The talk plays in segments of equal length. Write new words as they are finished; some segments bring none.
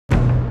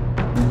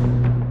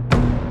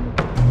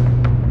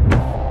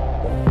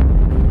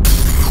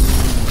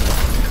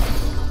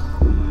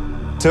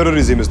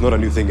Terrorism is not a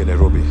new thing in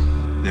Nairobi.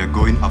 They are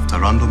going after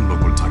random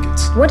local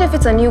targets. What if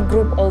it's a new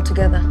group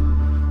altogether?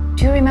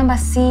 Do you remember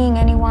seeing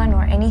anyone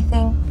or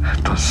anything?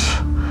 It was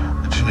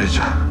a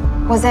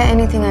teenager. Was there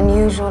anything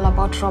unusual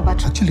about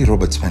Robert? Actually,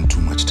 Robert spent too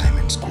much time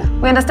in school.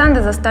 We understand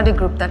there's a study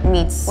group that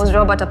meets. Was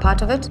Robert a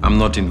part of it? I'm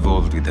not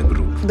involved with the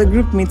group. The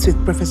group meets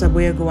with Professor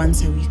Boyego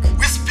once a week.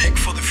 We speak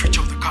for the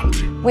future of the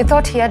country. We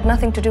thought he had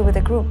nothing to do with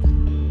the group.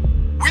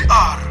 We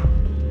are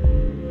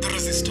the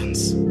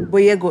resistance.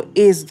 Boyego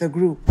is the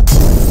group.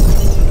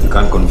 You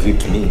can't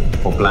convict me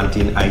for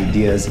planting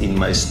ideas in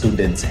my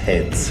students'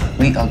 heads.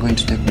 We are going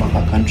to take back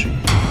our country.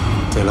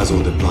 Tell us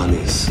what the plan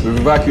is. We've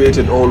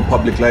evacuated all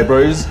public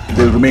libraries.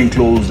 They'll remain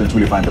closed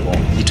until we find a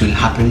bomb. It will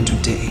happen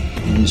today,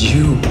 and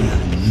you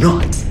will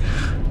not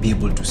be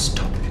able to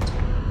stop